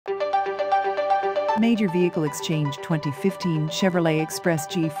Major Vehicle Exchange 2015 Chevrolet Express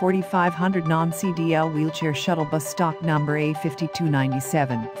G4500 Non-CDL Wheelchair Shuttle Bus Stock Number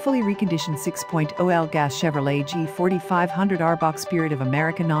A5297. Fully reconditioned 6.0L gas Chevrolet G4500 Arboc Spirit of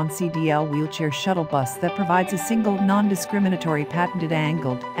America Non-CDL Wheelchair Shuttle Bus that provides a single non-discriminatory patented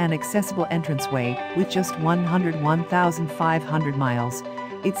angled and accessible entranceway with just 101,500 miles.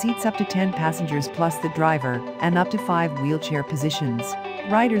 It seats up to 10 passengers plus the driver and up to 5 wheelchair positions.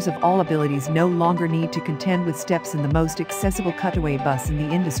 Riders of all abilities no longer need to contend with steps in the most accessible cutaway bus in the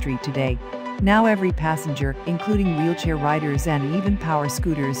industry today. Now every passenger, including wheelchair riders and even power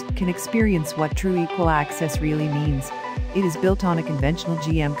scooters, can experience what true equal access really means. It is built on a conventional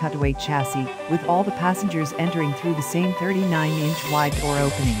GM cutaway chassis, with all the passengers entering through the same 39-inch wide door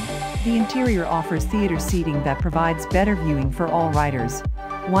opening. The interior offers theater seating that provides better viewing for all riders.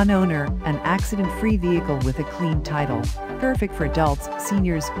 One owner, an accident-free vehicle with a clean title. Perfect for adults,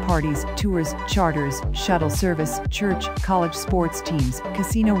 seniors, parties, tours, charters, shuttle service, church, college sports teams,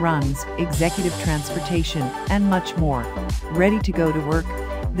 casino runs, executive transportation, and much more. Ready to go to work?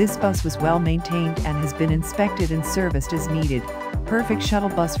 This bus was well maintained and has been inspected and serviced as needed. Perfect shuttle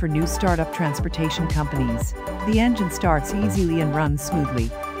bus for new startup transportation companies. The engine starts easily and runs smoothly.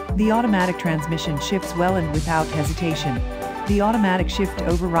 The automatic transmission shifts well and without hesitation. The automatic shift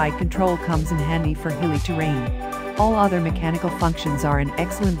override control comes in handy for hilly terrain. All other mechanical functions are in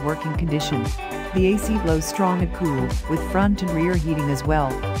excellent working condition. The AC blows strong and cool, with front and rear heating as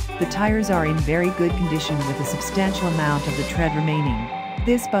well. The tires are in very good condition with a substantial amount of the tread remaining.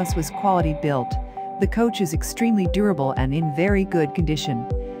 This bus was quality built. The coach is extremely durable and in very good condition.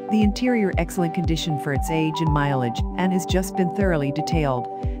 The interior excellent condition for its age and mileage, and has just been thoroughly detailed.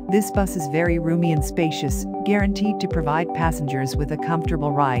 This bus is very roomy and spacious, guaranteed to provide passengers with a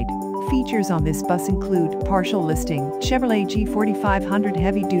comfortable ride. Features on this bus include partial listing, Chevrolet G4500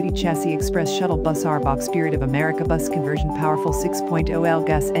 heavy-duty chassis express shuttle bus Arboc Spirit of America bus conversion powerful 6.0L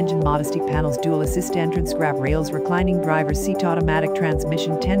gas engine modesty panels dual assist entrance grab rails reclining driver's seat automatic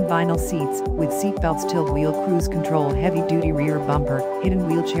transmission 10 vinyl seats with seat belts tilt wheel cruise control heavy-duty rear bumper hidden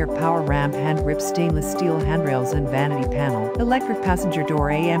wheelchair power ramp hand grip stainless steel handrails and vanity panel electric passenger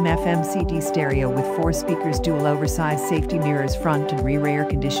door AM/FM CD stereo with 4 speakers dual oversized safety mirrors front and rear air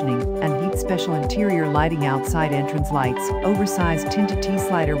conditioning and heat special interior lighting outside entrance lights, oversized tinted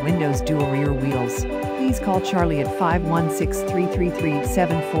T-slider windows dual rear wheels. Please call Charlie at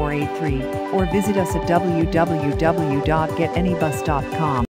 516-333-7483 or visit us at www.getanybus.com.